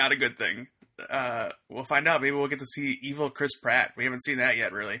probably not a good thing. We'll find out. Maybe we'll get to see evil Chris Pratt. We haven't seen that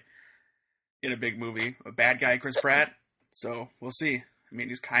yet, really, in a big movie. A bad guy Chris Pratt. So, we'll see. I mean,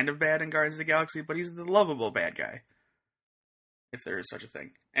 he's kind of bad in Guardians of the Galaxy, but he's the lovable bad guy. If there is such a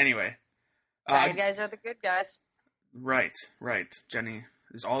thing. Anyway. Bad guys are the good guys. Right. Jenny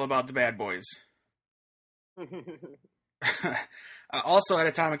is all about the bad boys. Also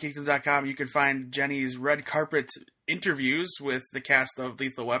at AtomicKingdom.com, you can find Jenny's red carpet interviews with the cast of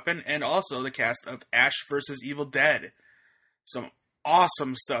Lethal Weapon and also the cast of Ash vs. Evil Dead. Some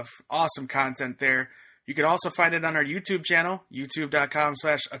awesome stuff, awesome content there. You can also find it on our YouTube channel,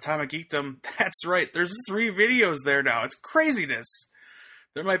 youtube.com/atomicgeekdom. That's right. There's 3 videos there now. It's craziness.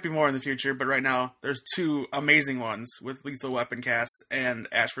 There might be more in the future, but right now there's 2 amazing ones with Lethal Weapon cast and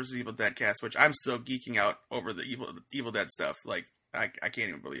Ash vs. Evil Dead cast, which I'm still geeking out over the Evil Dead stuff. Like, I can't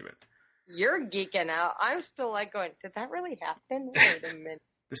even believe it. You're geeking out. I'm still like going, did that really happen? Wait a minute.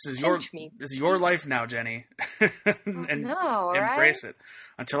 This is your life now, Jenny. And embrace it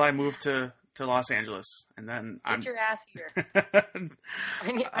until I move to Los Angeles, and then Get your ass here.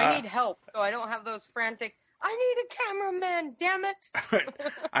 I need help, so I don't have those frantic, I need a cameraman, damn it.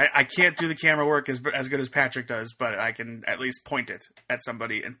 I can't do the camera work as good as Patrick does, but I can at least point it at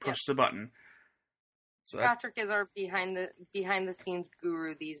somebody and push the button. So Patrick is our behind the scenes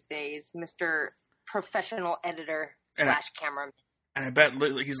guru these days, Mr. Professional Editor / cameraman. And I bet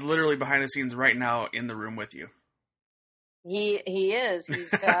he's literally behind the scenes right now in the room with you. He is. He's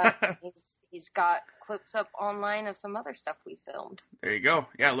got clips up online of some other stuff we filmed. There you go.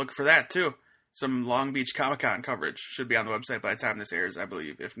 Yeah, look for that too. Some Long Beach Comic-Con coverage should be on the website by the time this airs, I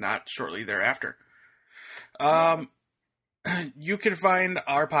believe. If not, shortly thereafter. You can find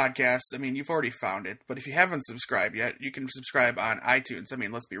our podcast. I mean, you've already found it, but if you haven't subscribed yet, you can subscribe on iTunes. I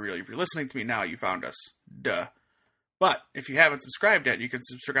mean, let's be real. If you're listening to me now, you found us. Duh. But if you haven't subscribed yet, you can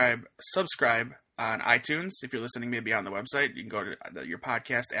subscribe on iTunes. If you're listening maybe on the website, you can go to your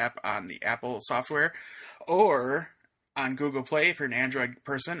podcast app on the Apple software, or on Google Play if you're an Android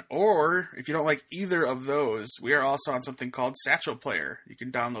person, or if you don't like either of those, we are also on something called Satchel Player. You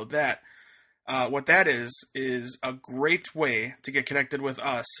can download that. What that is a great way to get connected with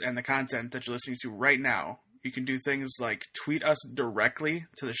us and the content that you're listening to right now. You can do things like tweet us directly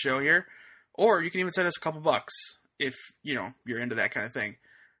to the show here, or you can even send us a couple bucks if, you're into that kind of thing.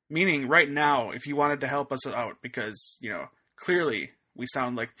 Meaning, right now, if you wanted to help us out, because, clearly we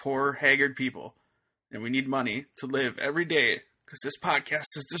sound like poor, haggard people, and we need money to live every day, because this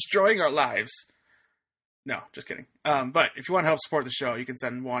podcast is destroying our lives. No, just kidding. But if you want to help support the show, you can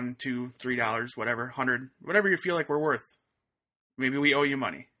send $1, $2, $3, whatever, $100, whatever you feel like we're worth. Maybe we owe you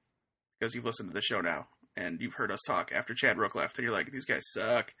money, because you've listened to the show now, and you've heard us talk after Chad Rook left, and you're like, these guys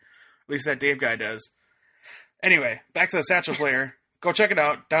suck. At least that Dave guy does. Anyway, back to the Satchel Player. Go check it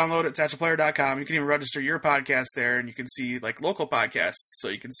out. Download it, satchelplayer.com. You can even register your podcast there, and you can see local podcasts. So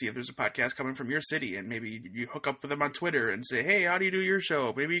you can see if there's a podcast coming from your city, and maybe you hook up with them on Twitter and say, hey, how do you do your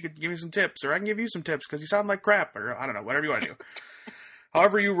show? Maybe you could give me some tips, or I can give you some tips because you sound like crap, or I don't know, whatever you want to do.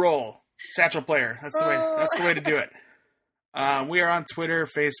 However you roll, Satchel Player. That's the way to do it. We are on Twitter,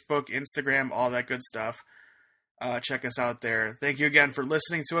 Facebook, Instagram, all that good stuff. Check us out there. Thank you again for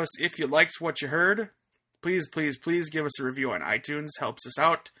listening to us. If you liked what you heard, please, please, please give us a review on iTunes. Helps us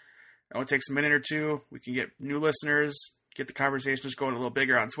out. It only takes a minute or two. We can get new listeners, get the conversations going a little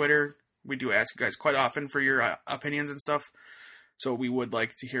bigger on Twitter. We do ask you guys quite often for your opinions and stuff. So we would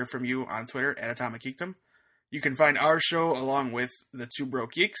like to hear from you on Twitter at Atomic Geekdom. You can find our show along with the Two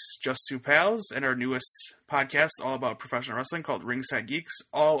Broke Geeks, Just Two Pals, and our newest podcast all about professional wrestling called Ringside Geeks,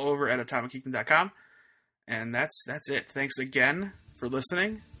 all over at atomicgeekdom.com. And that's it. Thanks again for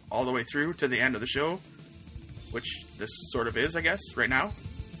listening all the way through to the end of the show, which this sort of is, I guess, right now.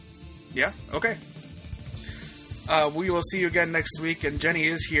 Yeah? Okay. We will see you again next week, and Jenny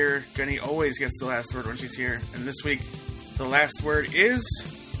is here. Jenny always gets the last word when she's here. And this week, the last word is...